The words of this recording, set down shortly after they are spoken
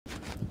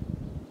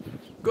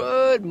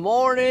Good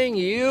morning,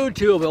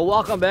 YouTube, and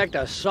welcome back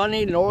to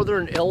sunny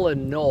northern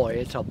Illinois.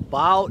 It's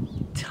about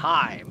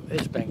time.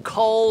 It's been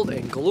cold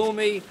and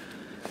gloomy.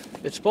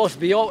 It's supposed to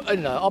be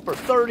in the upper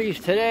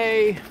 30s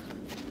today,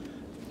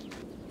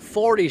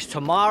 40s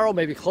tomorrow,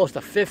 maybe close to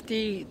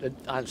 50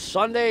 on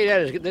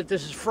Sunday.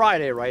 This is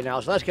Friday right now,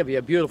 so that's going to be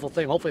a beautiful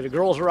thing. Hopefully the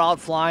girls are out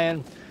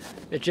flying.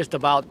 It's just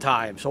about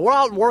time. So we're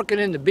out working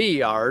in the bee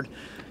yard.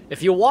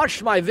 If you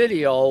watched my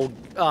video,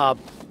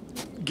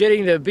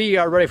 getting the bee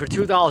yard ready for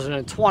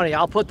 2020,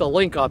 I'll put the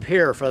link up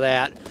here for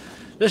that.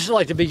 This is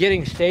like the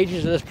beginning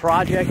stages of this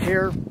project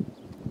here,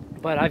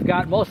 but I've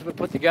got most of it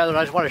put together, and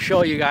I just want to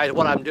show you guys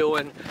what I'm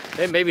doing,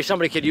 and maybe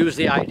somebody could use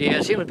the idea.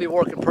 It seems to be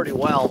working pretty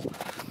well.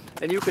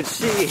 And you can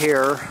see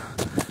here,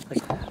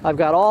 I've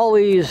got all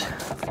these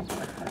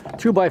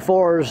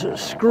 2x4s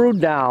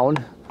screwed down.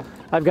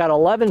 I've got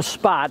 11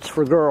 spots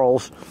for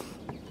girls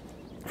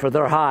for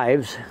their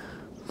hives.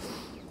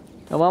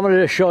 And I'm going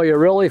to just show you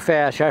really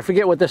fast. I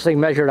forget what this thing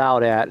measured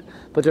out at,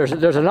 but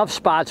there's enough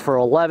spots for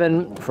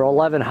 11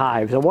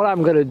 hives. And what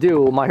I'm going to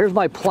do, here's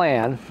my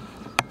plan.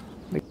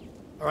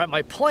 All right,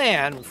 my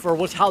plan for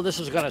how this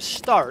is going to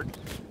start.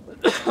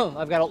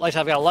 I've got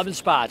 11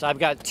 spots. I've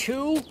got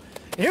 2. And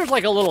here's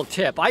like a little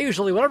tip. I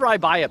usually, whenever I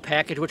buy a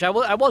package, which I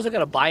wasn't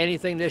going to buy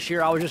anything this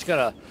year, I was just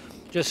going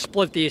to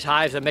split these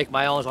hives and make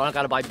my own, so I don't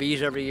got to buy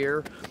bees every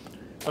year.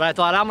 But I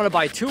thought I'm going to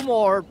buy 2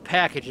 more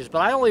packages, but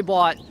I only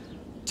bought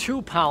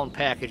 2-pound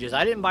packages.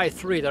 I didn't buy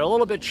 3. They're a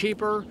little bit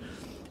cheaper.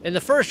 In the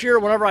first year,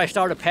 whenever I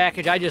start a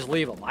package, I just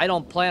leave them. I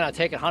don't plan on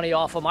taking honey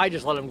off them. I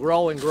just let them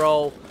grow and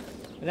grow.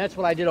 And that's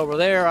what I did over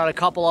there on a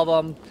couple of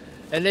them.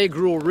 And they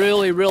grew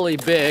really, really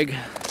big.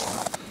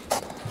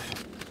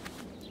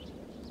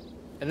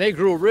 And they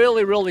grew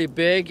really, really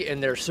big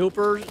in their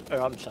supers,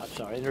 or I'm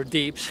sorry, in their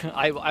deeps.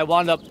 I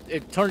wound up,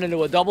 it turned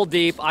into a double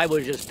deep. I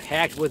was just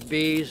packed with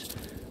bees.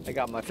 I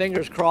got my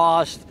fingers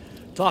crossed.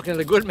 Talking to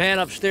the good man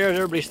upstairs,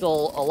 everybody's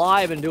still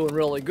alive and doing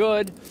really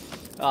good.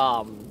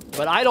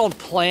 But I didn't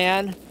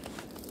plan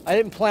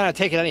on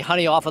taking any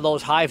honey off of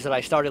those hives that I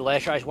started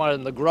last year. I just wanted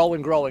them to grow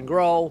and grow and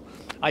grow.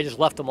 I just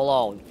left them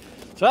alone.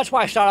 So that's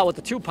why I started out with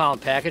the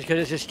 2-pound package, because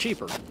it's just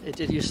cheaper.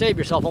 You save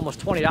yourself almost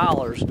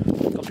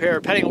 $20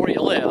 compared, depending on where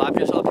you live. I'm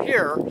just up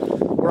here,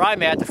 where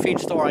I'm at, the feed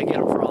store I get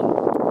them from.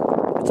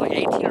 It's like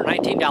 $18 or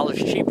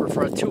 $19 cheaper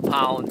for a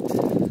 2-pound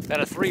than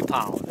a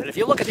 3-pound. And if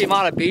you look at the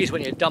amount of bees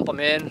when you dump them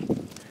in,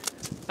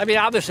 I mean,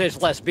 obviously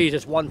it's less bees,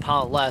 it's 1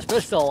 pound less, but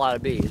it's still a lot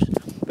of bees.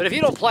 But if you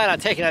don't plan on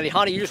taking any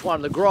honey, you just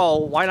want them to grow,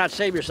 why not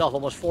save yourself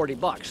almost 40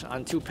 bucks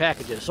on 2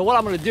 packages? So what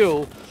I'm going to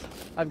do,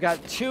 I've got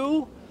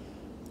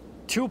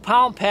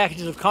 2-pound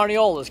packages of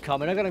carniolas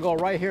coming. They're going to go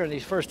right here in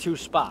these first 2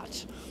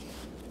 spots.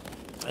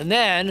 And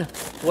then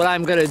what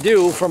I'm going to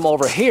do from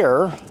over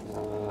here,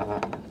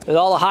 with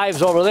all the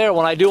hives over there,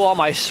 when I do all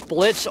my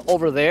splits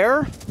over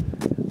there,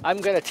 I'm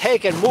going to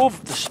take and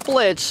move the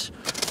splits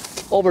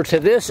over to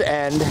this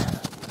end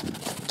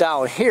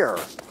down here.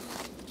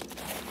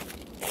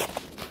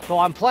 So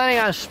I'm planning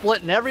on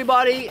splitting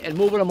everybody and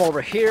moving them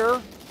over here,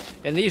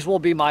 and these will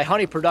be my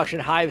honey production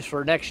hives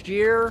for next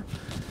year.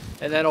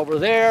 And then over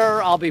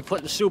there I'll be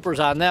putting supers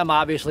on them,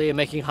 obviously, and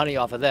making honey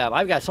off of them.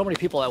 I've got so many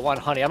people that want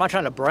honey. I'm not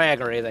trying to brag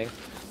or anything.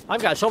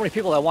 I've got so many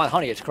people that want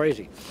honey, it's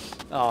crazy.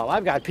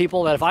 I've got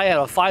people that if I had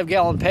a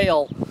 5-gallon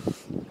pail,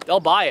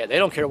 they'll buy it. They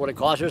don't care what it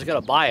costs, they're just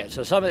gonna buy it.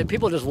 So some of the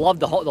people just love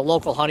the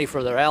local honey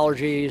for their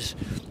allergies.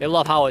 They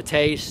love how it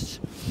tastes.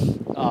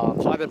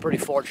 So I've been pretty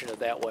fortunate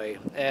that way.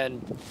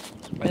 And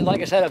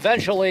like I said,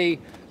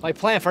 eventually, my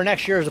plan for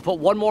next year is to put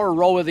 1 more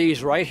row of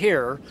these right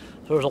here.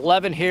 So there's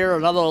 11 here,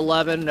 another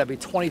 11, that'd be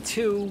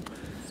 22,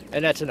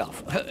 and that's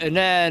enough. And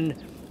then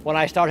when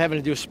I start having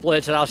to do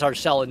splits, and I'll start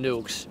selling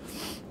nukes.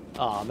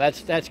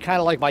 That's kind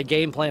of like my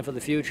game plan for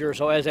the future.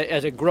 So as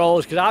it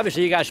grows, because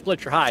obviously you guys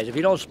split your hives. If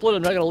you don't split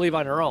them, they're going to leave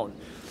on their own.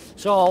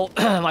 So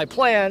my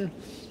plan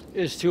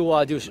is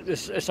to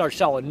start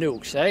selling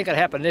nukes. That ain't gonna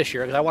happen this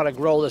year because I want to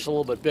grow this a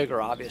little bit bigger,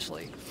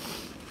 obviously.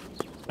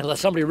 Unless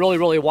somebody really,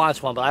 really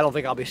wants one, but I don't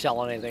think I'll be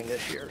selling anything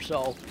this year.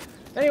 So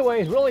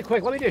anyways, really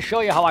quick, let me just show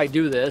you how I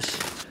do this.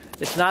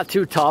 It's not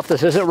too tough.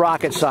 This isn't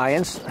rocket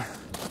science.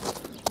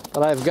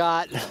 But I've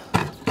got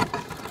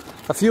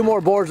a few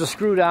more boards to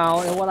screw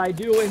down, and what I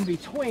do in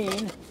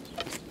between,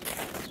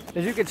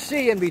 as you can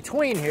see in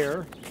between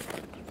here,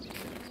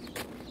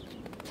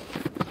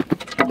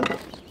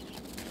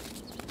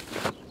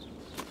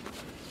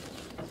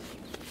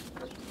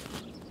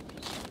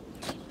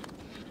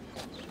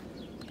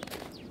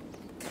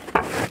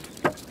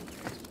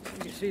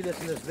 see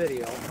this in this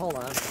video. Hold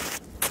on.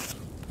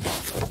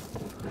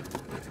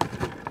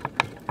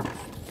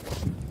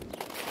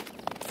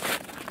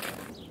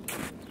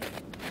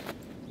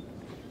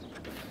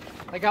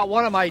 I got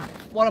one of my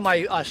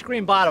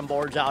screen bottom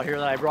boards out here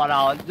that I brought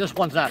out. This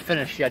one's not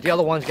finished yet. The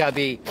other one's got to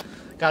be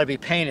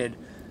painted.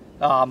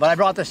 But I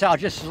brought this out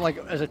just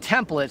as a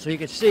template so you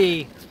could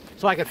see,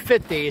 so I could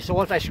fit these. So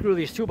once I screw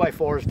these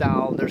 2x4s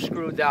down, they're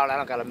screwed down. I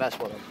don't got to mess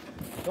with them.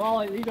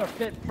 So these are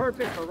fit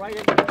perfect for right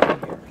in between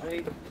here.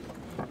 See?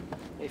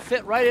 They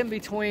fit right in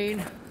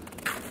between.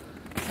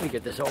 Let me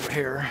get this over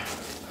here.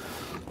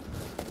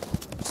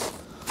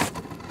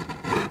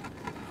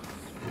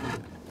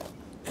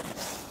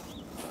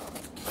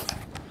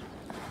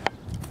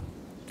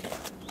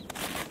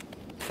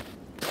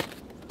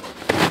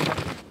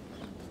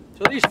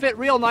 So these fit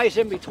real nice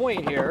in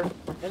between here.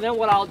 And then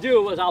what I'll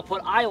do is I'll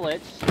put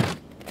eyelets.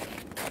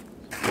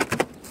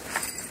 I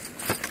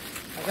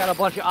got a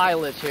bunch of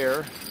eyelets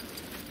here.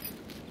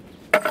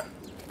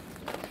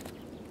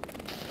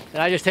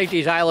 And I just take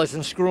these eyelets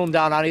and screw them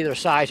down on either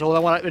side. So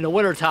when in the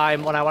winter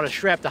time, when I want to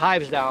strap the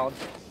hives down,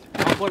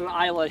 I'll put an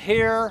eyelet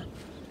here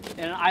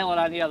and an eyelet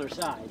on the other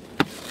side.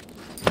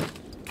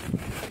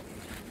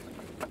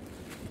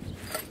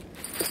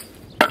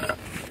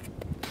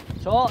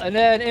 So, and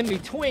then in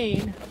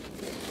between,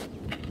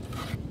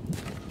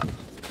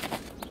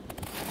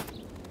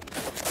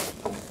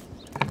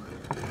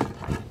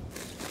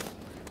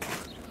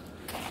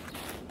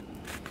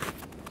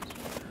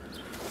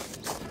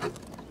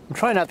 I'm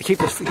trying not to keep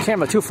this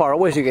camera too far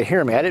away so you can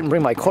hear me. I didn't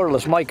bring my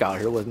cordless mic out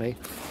here with me.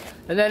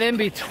 And then in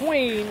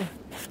between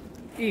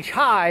each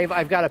hive,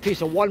 I've got a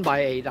piece of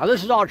 1x8. Now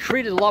this is all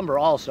treated lumber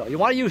also. You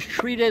want to use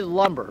treated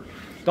lumber.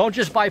 Don't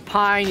just buy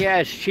pine. Yeah,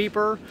 it's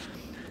cheaper,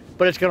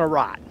 but it's going to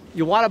rot.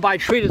 You want to buy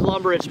treated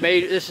lumber. It's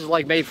made, this is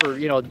like made for,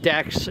 you know,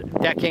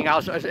 decking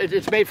outside.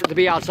 It's made to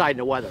be outside in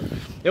the weather.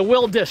 It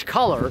will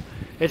discolor.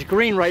 It's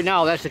green right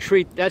now. That's the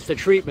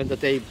treatment that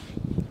they,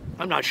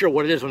 I'm not sure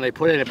what it is when they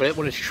put in it, but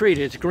when it's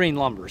treated, it's green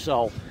lumber.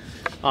 So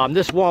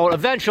this won't,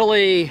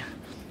 eventually,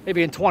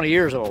 maybe in 20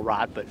 years it'll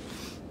rot, but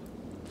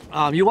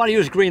you want to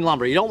use green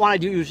lumber. You don't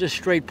want to use just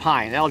straight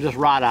pine. That'll just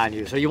rot on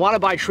you. So you want to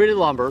buy treated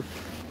lumber,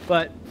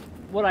 but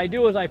what I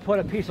do is I put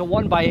a piece of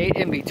 1x8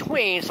 in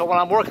between, so when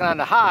I'm working on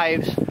the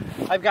hives,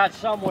 I've got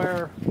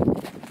somewhere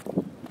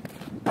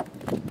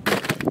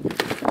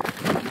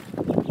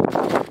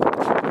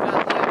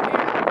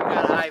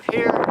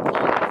here,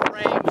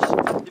 frames.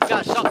 You've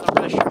got something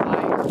to rest your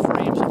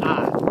frames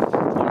on.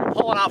 When you're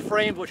pulling out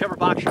frames, whichever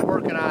box you're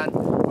working on,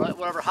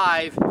 whatever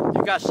hive,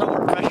 you've got somewhere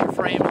to rest your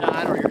frames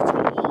on, or your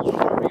tools,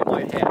 or whatever you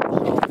might have.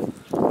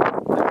 So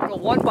I put a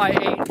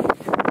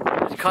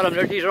 1x8, just cut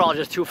them. These are all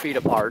just 2 feet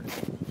apart.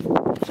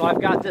 So I've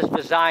got this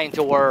designed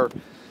to where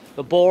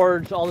the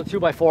boards, all the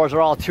 2x4s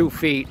are all 2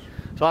 feet.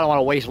 So I don't want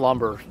to waste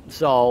lumber.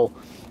 So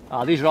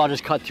these are all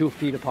just cut 2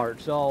 feet apart.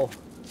 So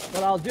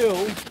what I'll do,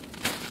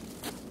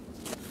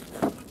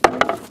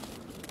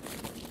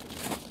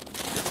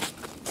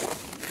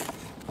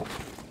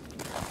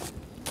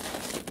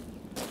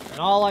 and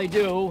all I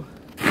do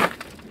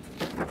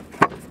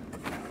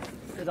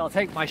is I'll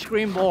take my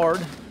screen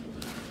board,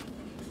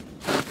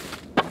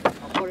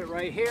 I'll put it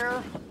right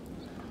here.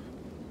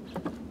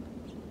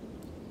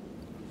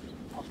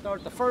 I'll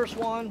start the first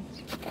one.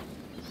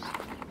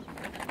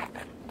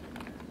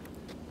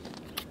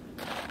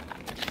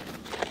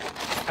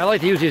 I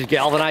like to use these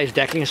galvanized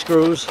decking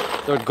screws.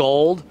 They're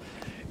gold.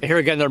 And here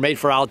again, they're made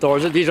for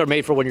outdoors. These are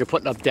made for when you're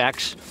putting up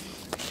decks.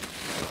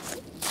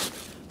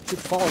 Keep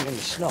falling in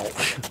the snow.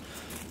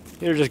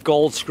 These are just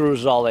gold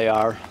screws is all they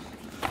are.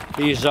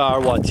 These are,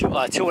 what,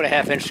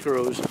 2.5 inch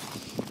screws.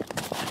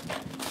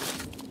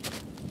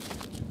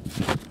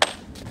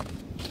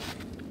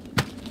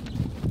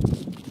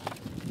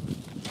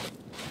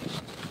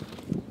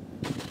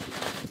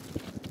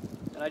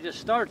 And I just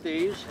start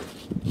these.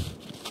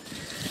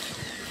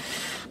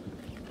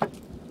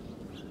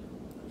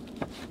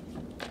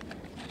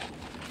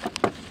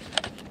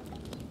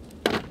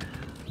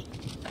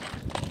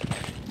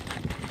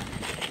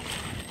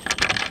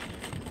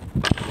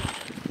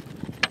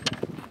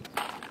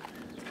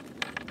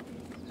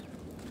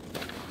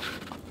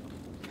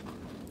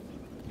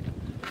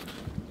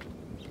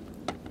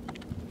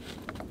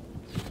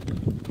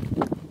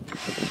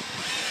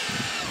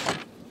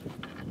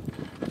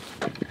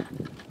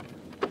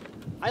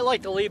 I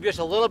like to leave just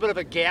a little bit of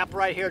a gap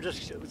right here,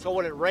 just so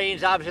when it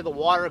rains, obviously the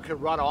water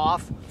could run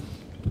off.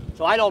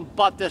 So I don't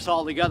butt this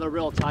all together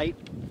real tight.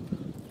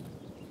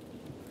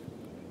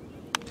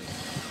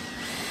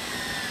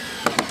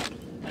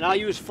 And I'll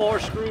use 4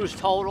 screws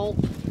total.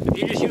 If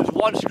you just use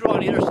 1 screw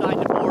on either side,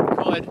 the board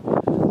could.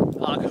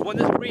 Because when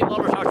this green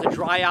lumber starts to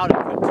dry out, it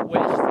could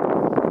twist.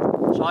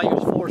 So I'll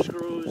use 4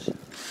 screws.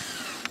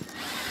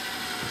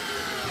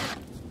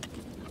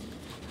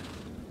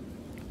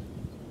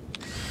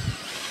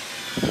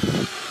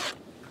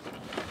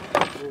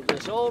 Move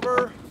this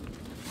over.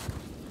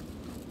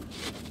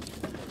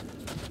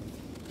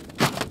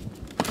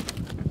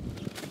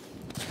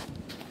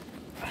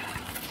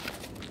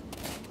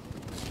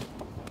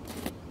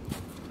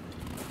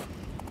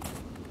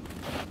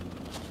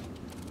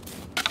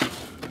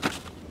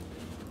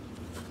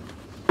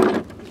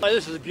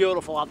 This is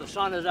beautiful out. The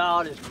sun is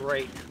out. It's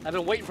great. I've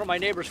been waiting for my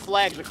neighbor's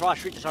flags across the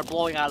street to start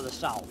blowing out of the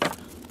south.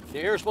 The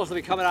air is supposed to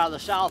be coming out of the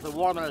south and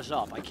warming us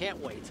up. I can't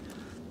wait.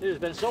 It has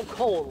been so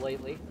cold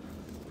lately.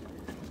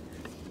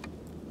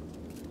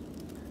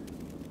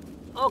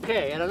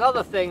 Okay, and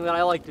another thing that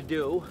I like to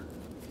do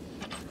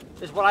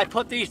is when I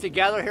put these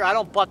together here, I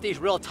don't butt these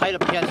real tight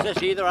up against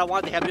this either. I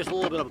want to have just a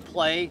little bit of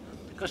play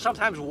because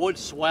sometimes wood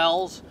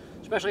swells,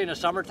 especially in the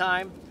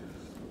summertime.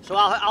 So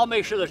I'll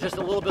make sure there's just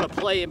a little bit of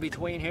play in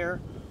between here.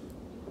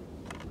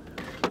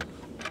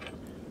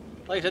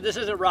 Like I said, this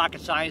isn't rocket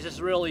science. This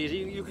is real easy.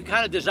 You can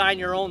kind of design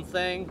your own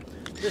thing.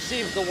 This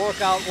seems to work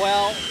out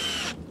well.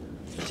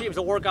 It seems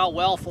to work out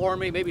well for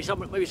me. Maybe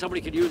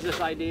somebody could use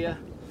this idea.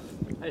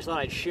 I just thought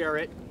I'd share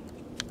it.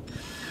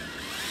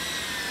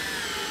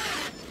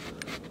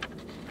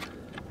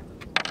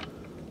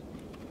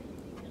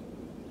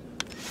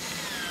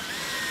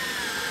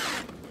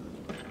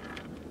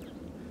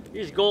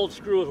 These gold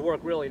screws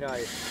work really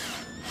nice.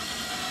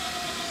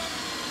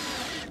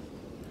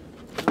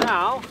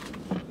 Now,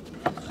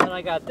 then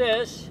I got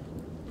this,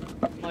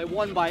 my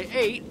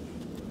 1x8.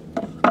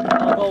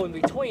 I'll go in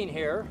between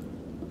here.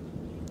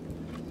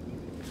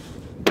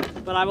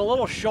 But I'm a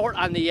little short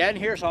on the end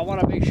here, so I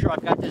want to make sure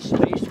I've got this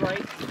spaced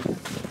right.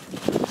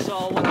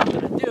 So what I'm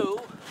going to do,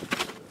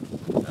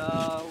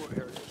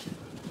 here it is.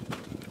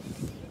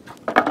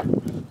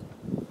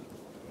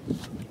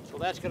 So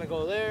that's going to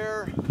go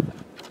there.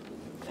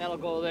 That'll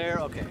go there.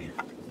 Okay.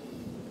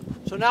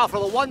 So now for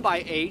the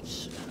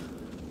 1x8s.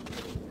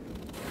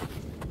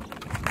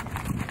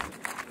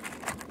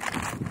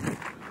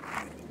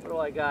 What do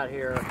I got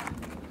here?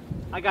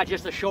 I got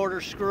just a shorter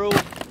screw.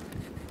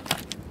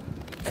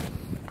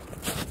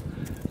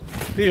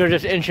 These are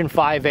just 1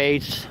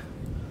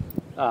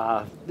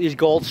 5/8. These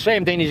gold,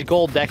 same thing. These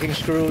gold decking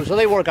screws, so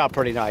they work out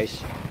pretty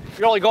nice.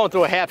 You're only going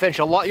through a half inch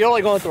of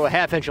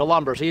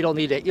lumber, so you don't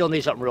need it. You'll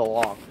need something real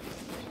long.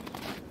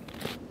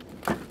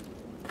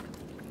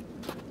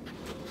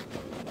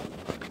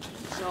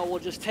 So we'll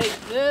just take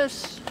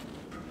this.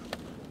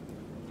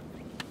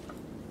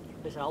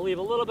 I'll leave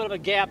a little bit of a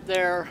gap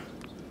there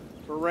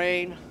for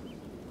rain,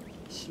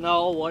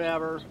 snow,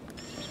 whatever.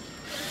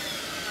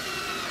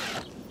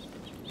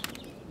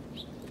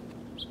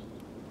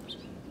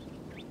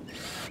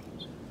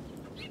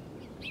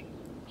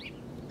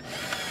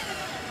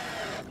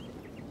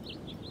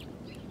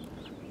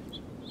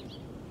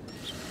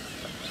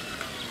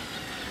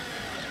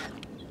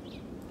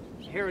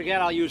 Here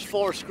again, I'll use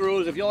 4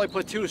 screws. If you only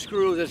put 2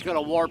 screws, it's going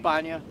to warp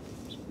on you.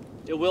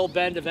 It will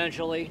bend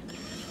eventually.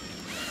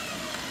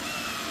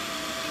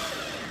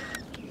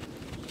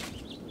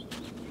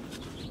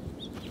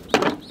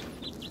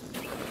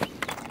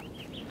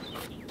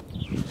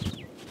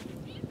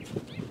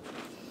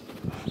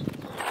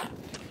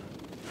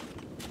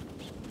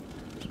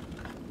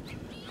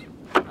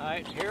 All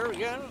right, here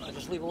again, I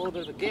just leave a little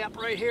bit of a gap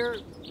right here.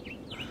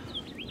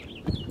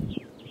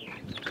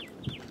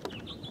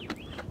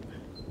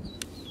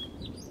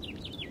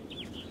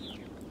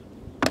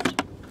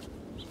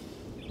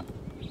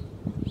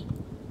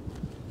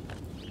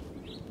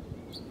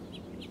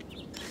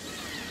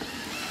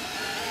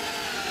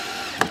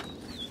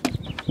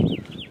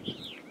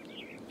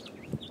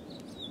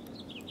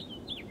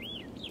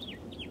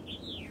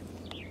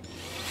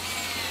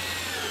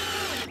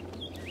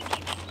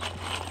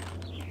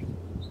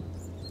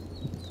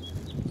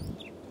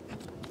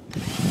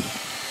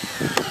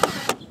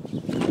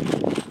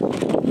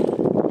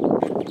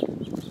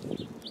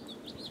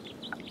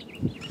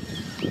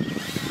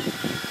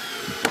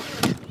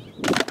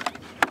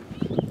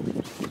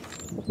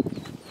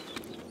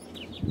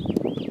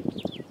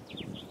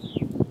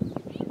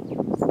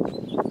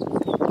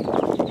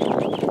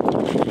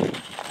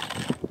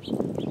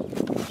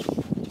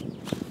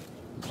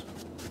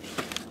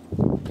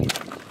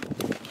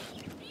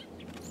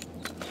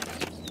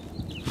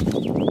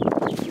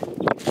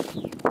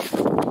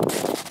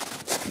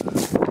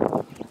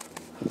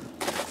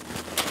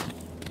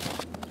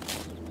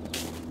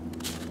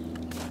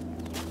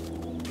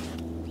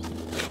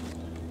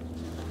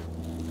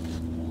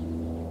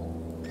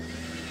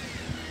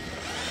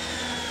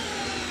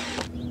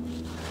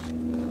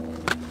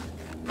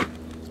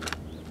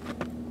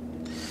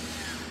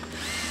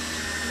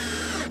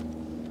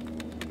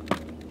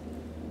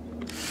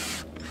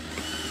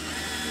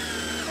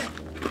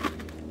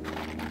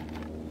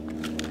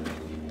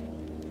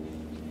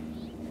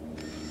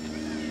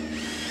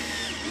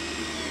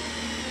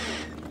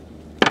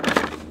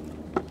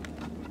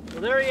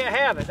 There you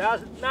have it.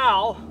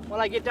 Now,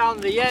 when I get down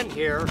to the end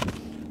here,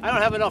 I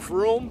don't have enough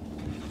room.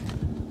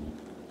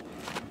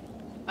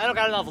 I don't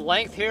got enough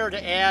length here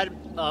to add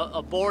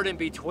a board in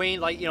between,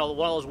 like, you know,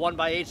 one of those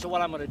 1x8. So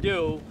what I'm going to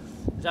do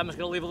is I'm just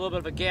going to leave a little bit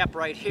of a gap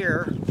right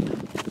here.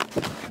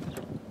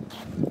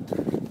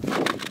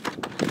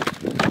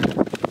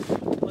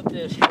 Put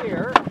this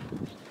here.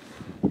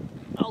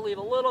 I'll leave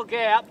a little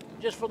gap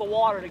just for the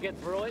water to get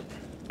through it.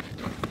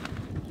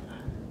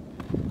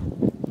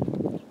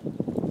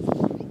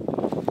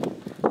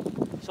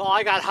 So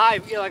I got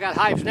hive, you know, I got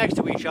hives next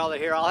to each other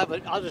here.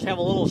 I'll just have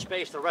a little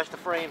space to rest the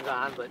frames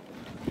on, but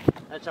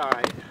that's all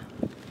right.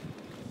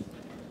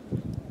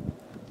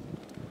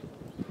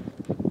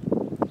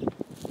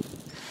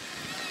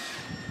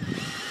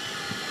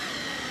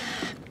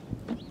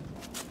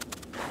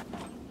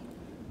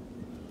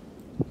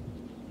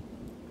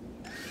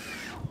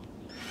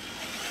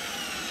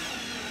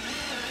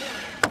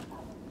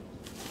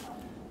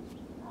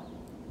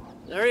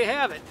 There you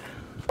have it.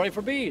 Ready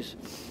for bees.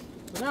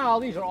 now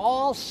these are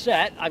all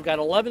set. I've got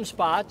 11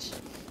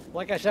 spots.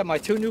 Like I said, my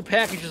 2 new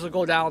packages will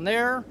go down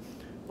there.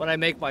 When I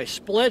make my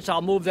splits,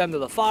 I'll move them to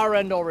the far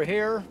end over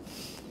here.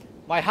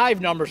 My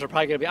hive numbers are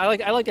probably going to be,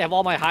 I like to have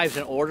all my hives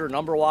in order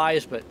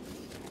number-wise, but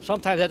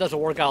sometimes that doesn't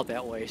work out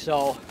that way.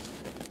 So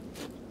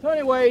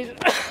anyways,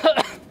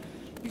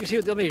 you can see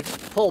what, let me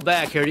pull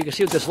back here. You can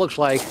see what this looks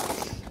like.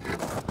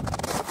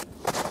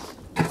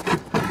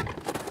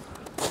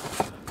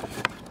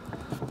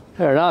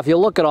 There, now if you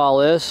look at all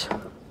this,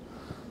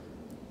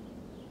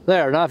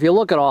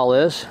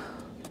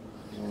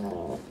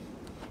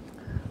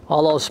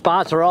 all those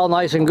spots are all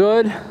nice and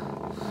good.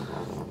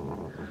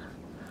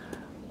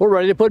 We're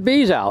ready to put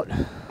bees out.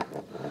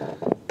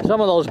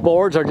 Some of those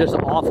boards are just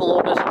off a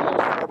little bit. Some of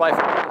those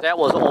 4x4s, that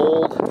was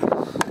old.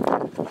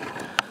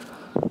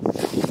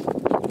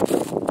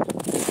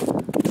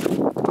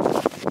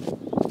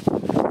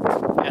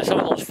 Yeah, some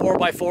of those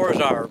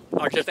 4x4s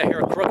are just a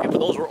hair crooked, but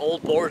those were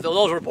old boards.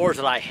 Those were boards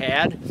that I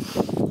had.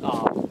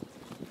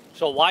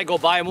 So why go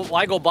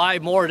buy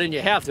more than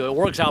you have to? It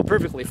works out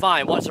perfectly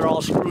fine. Once they're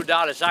all screwed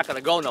down, it's not going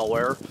to go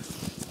nowhere.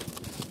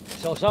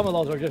 So some of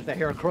those are just a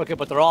hair crooked,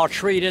 but they're all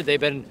treated. They've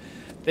been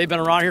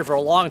around here for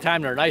a long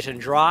time. They're nice and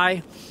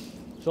dry.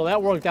 So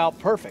that worked out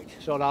perfect.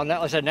 So now, like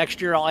I said,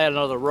 next year I'll add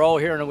another row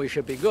here, and then we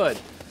should be good.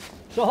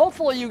 So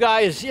hopefully you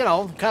guys, you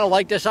know, kind of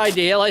like this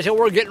idea. Like I said,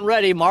 we're getting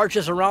ready. March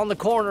is around the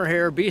corner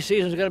here. Bee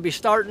season's going to be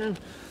starting.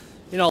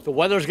 You know, the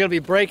weather's going to be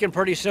breaking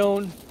pretty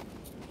soon.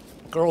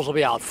 Girls will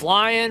be out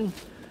flying.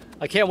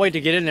 I can't wait to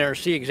get in there and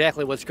see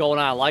exactly what's going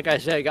on. Like I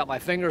said, I got my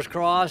fingers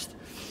crossed.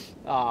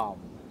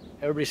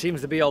 Everybody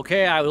seems to be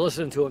okay. I was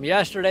listening to them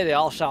yesterday. They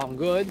all sound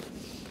good.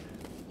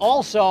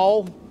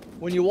 Also,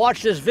 when you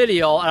watch this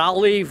video, and I'll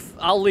leave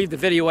the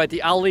video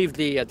I'll leave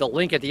the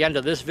link at the end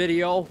of this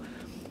video.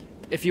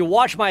 If you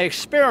watch my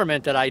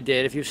experiment that I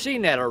did, if you've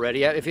seen that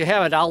already, if you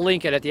haven't, I'll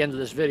link it at the end of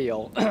this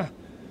video.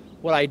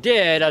 What I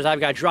did is I've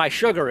got dry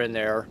sugar in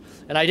there,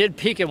 and I did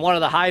peek in one of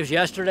the hives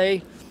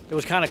yesterday. It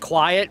was kind of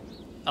quiet,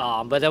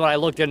 but then when I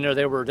looked in there,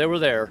 they were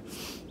there.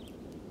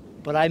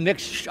 But I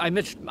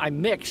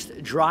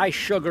mixed dry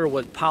sugar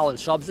with pollen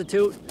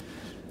substitute,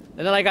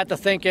 and then I got to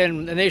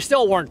thinking, and they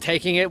still weren't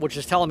taking it, which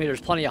is telling me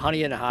there's plenty of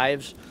honey in the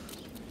hives.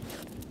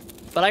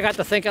 But I got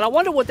to thinking, I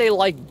wonder what they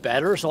like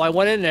better. So I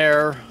went in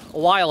there a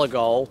while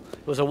ago.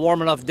 It was a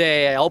warm enough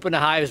day. I opened the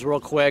hives real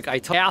quick. I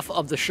took half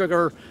of the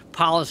sugar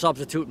pollen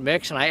substitute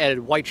mix, and I added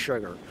white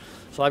sugar.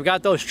 So I've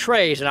got those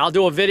trays, and I'll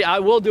do a video. I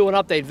will do an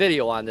update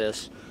video on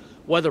this,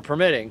 weather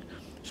permitting.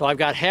 So I've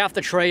got half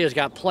the tray has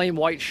got plain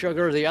white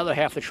sugar. The other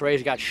half of the tray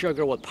has got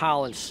sugar with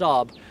pollen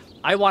sub.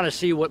 I want to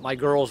see what my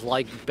girls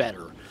like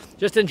better.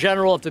 Just in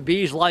general, if the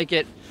bees like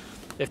it,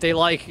 if they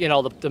like, you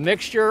know, the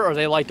mixture, or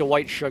they like the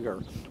white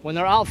sugar. When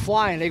they're out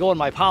flying, they go in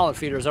my pollen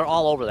feeders. They're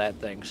all over that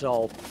thing.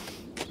 So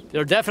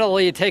they're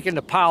definitely taking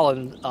the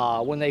pollen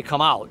when they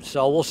come out.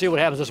 So we'll see what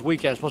happens this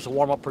weekend. It's supposed to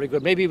warm up pretty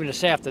good. Maybe even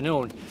this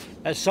afternoon.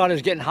 That sun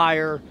is getting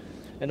higher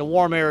and the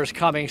warm air is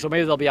coming. So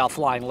maybe they'll be out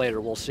flying later.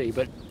 We'll see.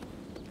 But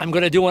I'm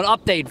going to do an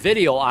update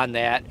video on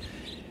that,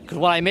 because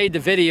when I made the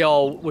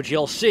video, which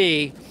you'll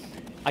see,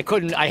 I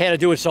had to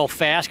do it so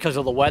fast because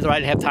of the weather. I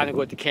didn't have time to go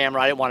with the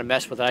camera. I didn't want to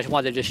mess with it. I just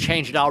wanted to just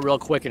change it out real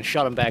quick and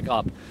shut them back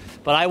up.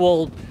 But I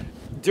will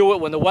do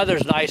it when the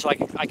weather's nice, so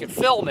I can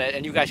film it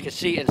and you guys can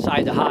see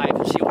inside the hive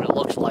and see what it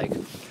looks like.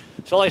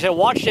 So like I said,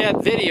 watch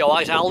that video.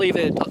 I'll leave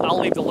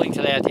the link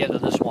to that at the end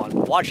of this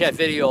one. Watch that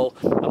video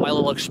on my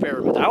little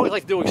experiment. I always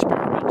like to do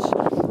experiments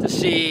to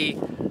see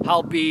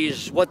how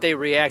bees, what they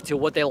react to,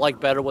 what they like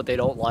better, what they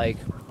don't like.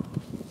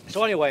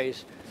 So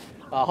anyways,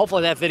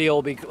 hopefully that video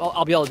will be,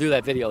 I'll be able to do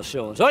that video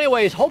soon. So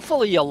anyways,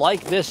 hopefully you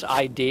like this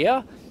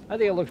idea. I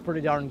think it looks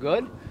pretty darn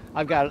good.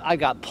 I've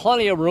got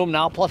plenty of room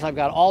now, plus I've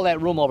got all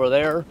that room over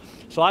there.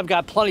 So I've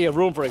got plenty of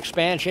room for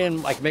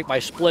expansion. I can make my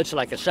splits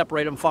and I can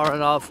separate them far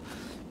enough.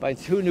 My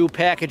 2 new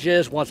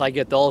packages, once I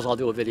get those, I'll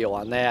do a video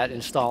on that,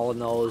 installing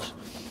those.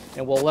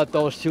 And we'll let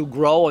those 2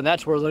 grow, and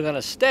that's where they're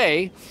gonna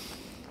stay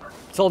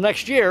till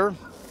next year.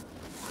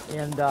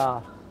 And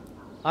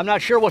I'm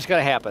not sure what's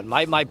gonna happen.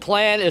 My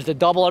plan is to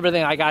double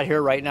everything I got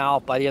here right now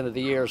by the end of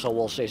the year, so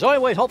we'll see. So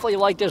anyways, hopefully you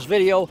like this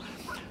video.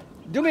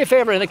 Do me a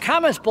favor, in the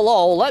comments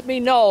below, let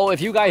me know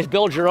if you guys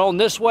build your own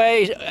this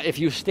way, if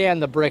you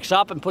stand the bricks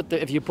up and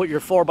if you put your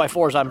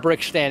 4x4s on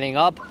bricks standing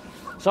up.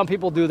 Some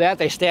people do that,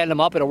 they stand them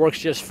up and it works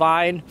just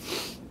fine.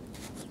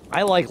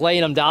 I like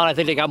laying them down. I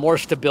think they got more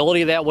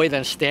stability that way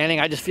than standing.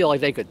 I just feel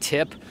like they could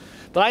tip.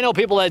 But I know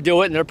people that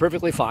do it and they're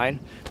perfectly fine.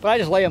 But I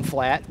just lay them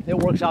flat. It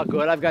works out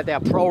good. I've got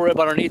that pro rib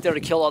underneath there to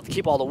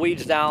keep all the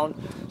weeds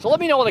down. So let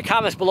me know in the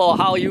comments below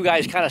how you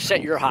guys kind of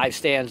set your hive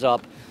stands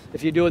up.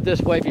 If you do it this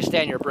way, if you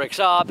stand your bricks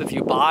up, if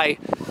you buy,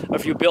 or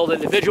if you build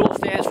individual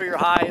stands for your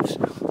hives.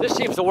 This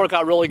seems to work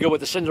out really good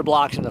with the cinder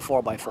blocks and the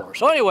 4x4.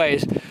 So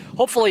anyways,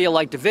 hopefully you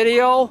liked the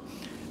video.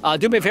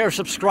 Do me a favor,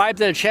 subscribe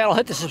to the channel,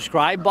 hit the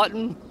subscribe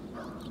button.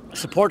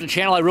 Support the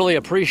channel, I really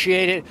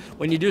appreciate it.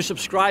 When you do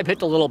subscribe, hit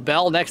the little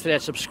bell next to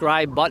that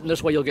subscribe button.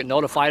 This way you'll get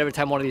notified every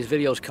time one of these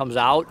videos comes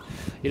out.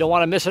 You don't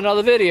want to miss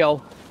another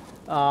video.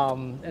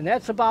 And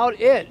that's about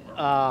it.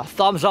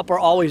 Thumbs up are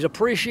always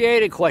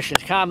appreciated.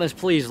 Questions, comments,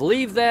 please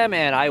leave them,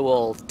 and I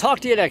will talk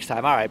to you next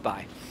time. All right,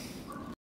 bye.